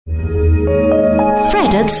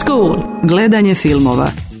Fred at School. Gledanje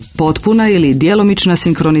filmova, potpuna ili djelomična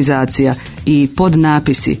sinkronizacija i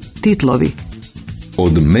podnapisi, titlovi.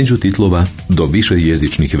 Od međutitlova do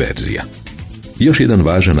višejezičnih verzija. Još jedan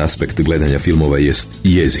važan aspekt gledanja filmova jest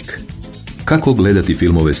jezik. Kako gledati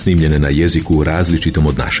filmove snimljene na jeziku različitom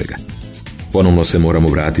od našega? Ponovno se moramo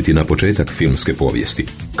vratiti na početak filmske povijesti,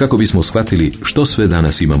 kako bismo shvatili što sve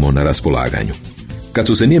danas imamo na raspolaganju. Kad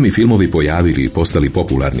su se nijemi filmovi pojavili i postali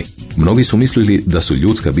popularni, mnogi su mislili da su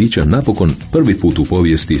ljudska bića napokon prvi put u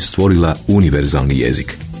povijesti stvorila univerzalni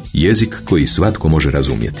jezik. Jezik koji svatko može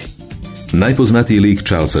razumjeti. Najpoznatiji lik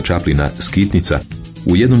Charlesa Chaplina, Skitnica,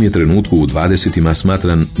 u jednom je trenutku u 20.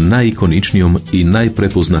 smatran najikoničnijom i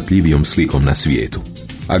najprepoznatljivijom slikom na svijetu.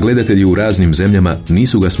 A gledatelji u raznim zemljama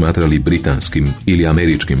nisu ga smatrali britanskim ili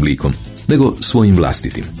američkim likom, nego svojim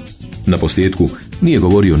vlastitim. Naposljetku nije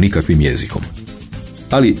govorio nikakvim jezikom.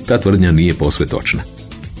 Ali ta tvrdnja nije posve točna.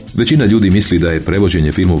 Većina ljudi misli da je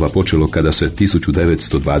prevođenje filmova počelo kada se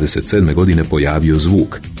 1927. godine pojavio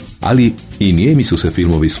zvuk, ali i nijemi su se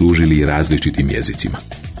filmovi služili različitim jezicima.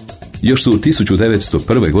 Još su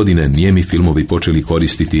 1901. godine nijemi filmovi počeli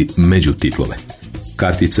koristiti međutitlove,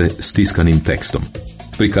 kartice s tiskanim tekstom,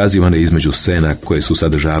 prikazivane između scena koje su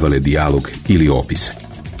sadržavale dijalog ili opise.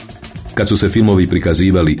 Kad su se filmovi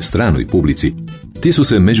prikazivali stranoj publici, ti su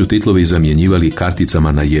se međutitlovi zamjenjivali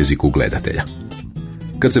karticama na jeziku gledatelja.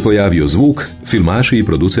 Kad se pojavio zvuk, filmaši i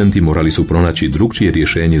producenti morali su pronaći drukčije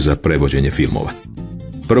rješenje za prevođenje filmova.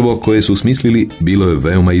 Prvo koje su smislili bilo je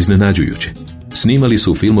veoma iznenađujuće. Snimali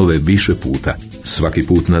su filmove više puta, svaki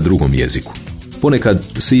put na drugom jeziku. Ponekad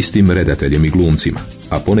s istim redateljem i glumcima,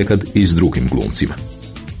 a ponekad i s drugim glumcima.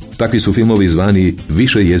 Takvi su filmovi zvani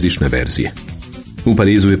višejezične verzije. U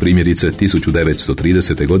Parizu je primjerice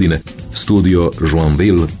 1930. godine studio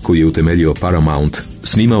Joinville, koji je utemeljio Paramount,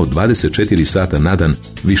 snimao 24 sata na dan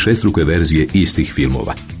višestruke verzije istih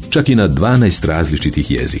filmova, čak i na 12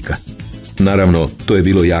 različitih jezika. Naravno, to je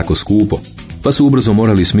bilo jako skupo, pa su ubrzo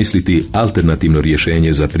morali smisliti alternativno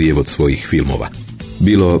rješenje za prijevod svojih filmova.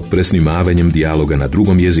 Bilo presnimavanjem dijaloga na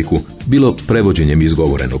drugom jeziku, bilo prevođenjem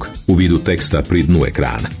izgovorenog u vidu teksta pri dnu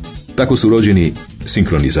ekrana. Tako su rođeni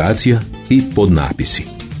sinkronizacija i podnapisi.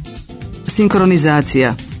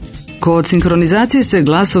 Sinkronizacija. Kod sinkronizacije se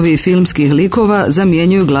glasovi filmskih likova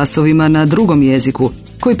zamjenjuju glasovima na drugom jeziku,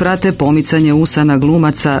 koji prate pomicanje usana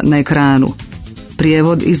glumaca na ekranu.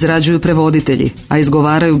 Prijevod izrađuju prevoditelji, a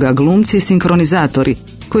izgovaraju ga glumci i sinkronizatori,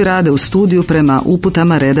 koji rade u studiju prema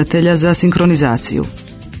uputama redatelja za sinkronizaciju.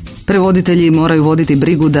 Prevoditelji moraju voditi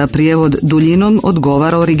brigu da prijevod duljinom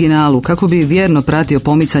odgovara originalu, kako bi vjerno pratio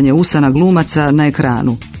pomicanje usana glumaca na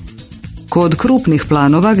ekranu. Kod krupnih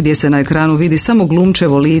planova, gdje se na ekranu vidi samo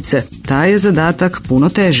glumčevo lice, taj je zadatak puno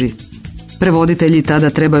teži. Prevoditelji tada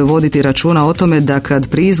trebaju voditi računa o tome da kad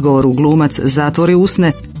pri izgovoru glumac zatvori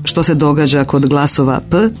usne, što se događa kod glasova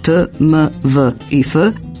P, T, M, V i F,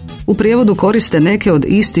 u prijevodu koriste neke od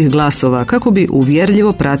istih glasova kako bi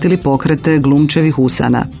uvjerljivo pratili pokrete glumčevih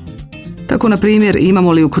usana. Tako, na primjer,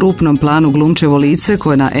 imamo li u krupnom planu glumčevo lice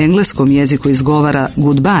koje na engleskom jeziku izgovara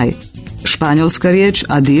goodbye, španjolska riječ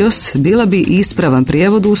adios bila bi ispravan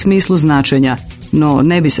prijevod u smislu značenja, no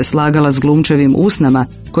ne bi se slagala s glumčevim usnama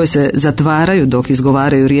koje se zatvaraju dok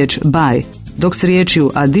izgovaraju riječ bye, dok s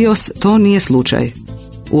riječju adios to nije slučaj.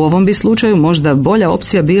 U ovom bi slučaju možda bolja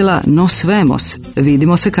opcija bila nos vemos,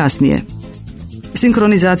 vidimo se kasnije.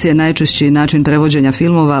 Sinkronizacija je najčešći način prevođenja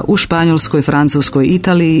filmova u Španjolskoj, Francuskoj,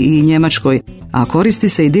 Italiji i Njemačkoj, a koristi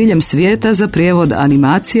se i diljem svijeta za prijevod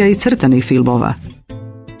animacija i crtanih filmova.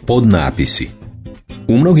 Podnapisi.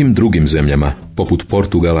 U mnogim drugim zemljama, poput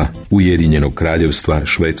Portugala, Ujedinjenog kraljevstva,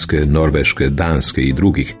 Švedske, Norveške, Danske i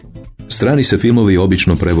drugih, strani se filmovi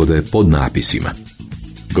obično prevode podnapisima.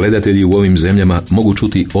 Gledatelji u ovim zemljama mogu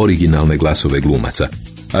čuti originalne glasove glumaca,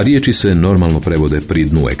 a riječi se normalno prevode pri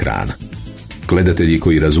dnu ekrana. Gledatelji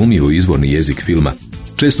koji razumiju izvorni jezik filma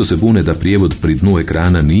često se bune da prijevod pri dnu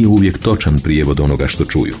ekrana nije uvijek točan prijevod onoga što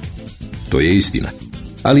čuju. To je istina,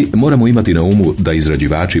 ali moramo imati na umu da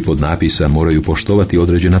izrađivači podnapisa moraju poštovati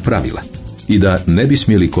određena pravila i da ne bi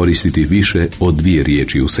smjeli koristiti više od 2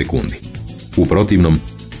 riječi u sekundi. U protivnom,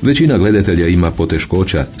 većina gledatelja ima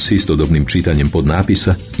poteškoća s istodobnim čitanjem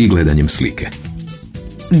podnapisa i gledanjem slike.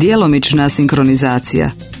 Djelomična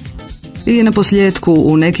sinkronizacija. I na posljedku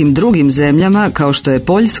u nekim drugim zemljama, kao što je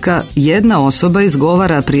Poljska, jedna osoba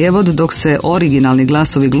izgovara prijevod dok se originalni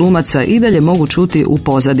glasovi glumaca i dalje mogu čuti u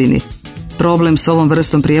pozadini. Problem s ovom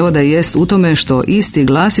vrstom prijevoda jest u tome što isti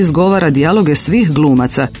glas izgovara dijaloge svih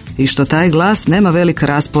glumaca i što taj glas nema velik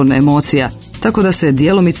raspon emocija, tako da se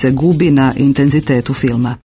djelomice gubi na intenzitetu filma.